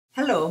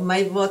Hello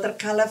my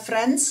watercolor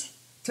friends.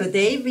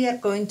 Today we are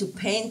going to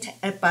paint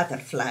a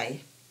butterfly.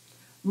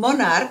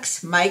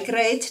 Monarchs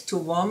migrate to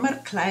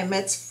warmer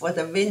climates for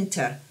the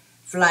winter,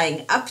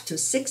 flying up to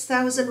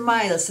 6,000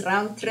 miles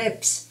round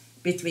trips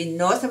between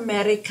North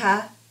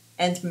America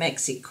and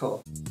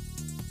Mexico.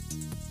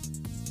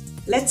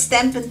 Let's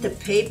dampen the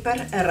paper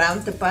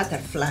around the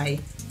butterfly,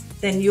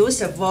 then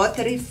use a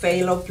watery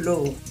phthalo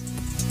blue.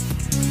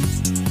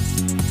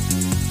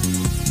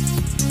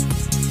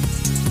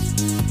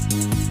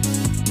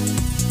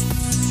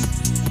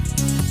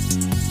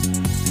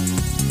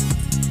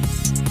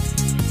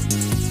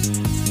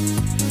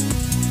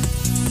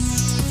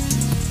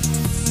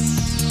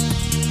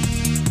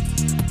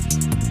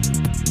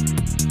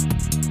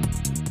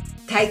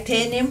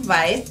 Titanium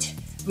white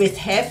with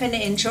half an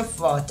inch of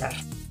water.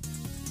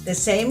 The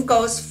same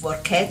goes for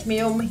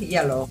cadmium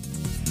yellow.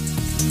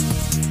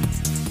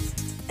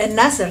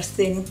 Another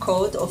thin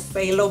coat of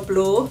phthalo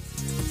blue.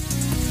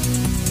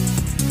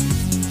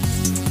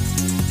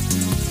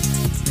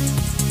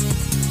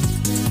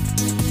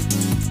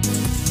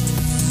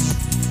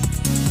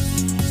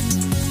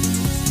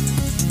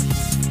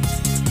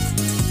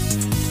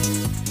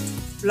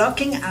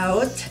 Blocking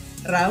out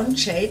round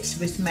shapes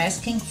with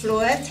masking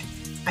fluid,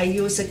 I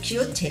use a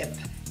Q-tip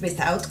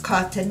without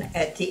cotton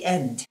at the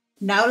end.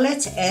 Now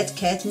let's add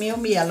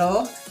cadmium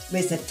yellow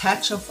with a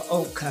touch of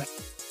ochre.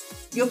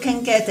 You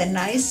can get a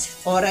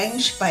nice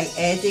orange by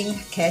adding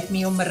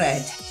cadmium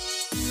red.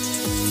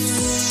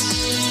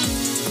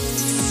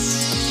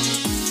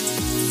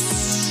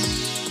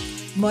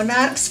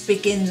 Monarchs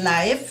begin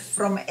life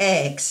from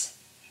eggs,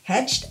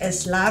 hatched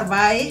as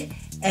larvae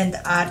and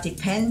are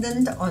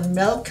dependent on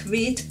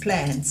milkweed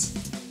plants.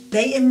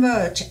 They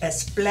emerge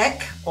as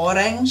black,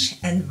 orange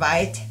and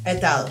white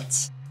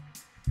adults.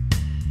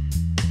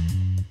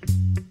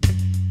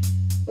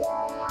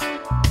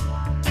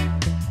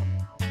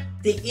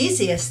 The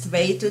easiest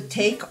way to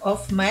take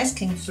off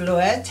masking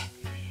fluid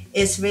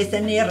is with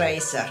an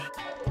eraser.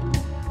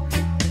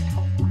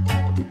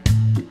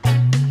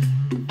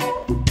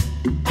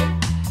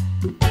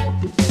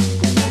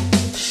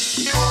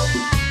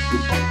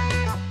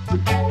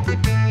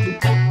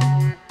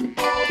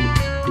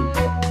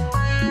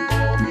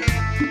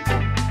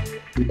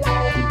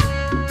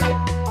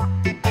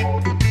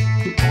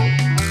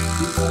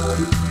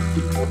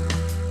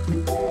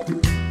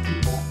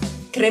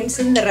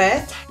 Crimson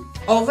red.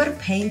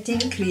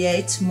 Overpainting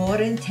creates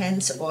more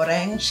intense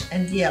orange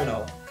and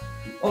yellow.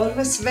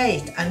 Always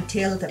wait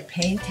until the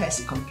paint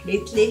has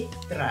completely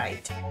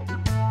dried.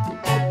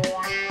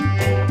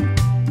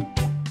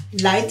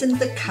 Lighten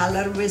the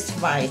color with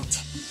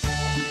white.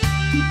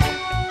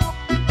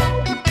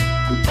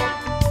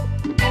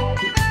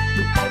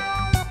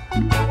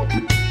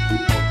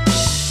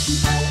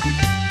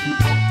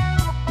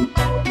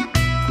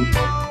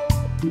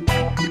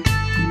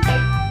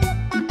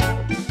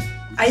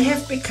 I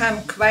have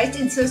become quite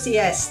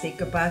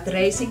enthusiastic about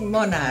raising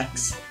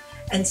monarchs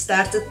and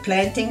started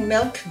planting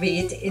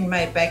milkweed in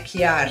my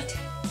backyard,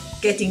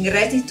 getting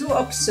ready to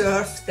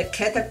observe the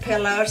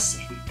caterpillars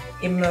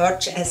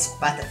emerge as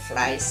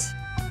butterflies.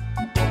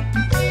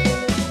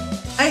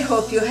 I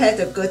hope you had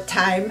a good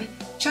time.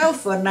 Ciao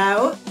for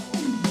now.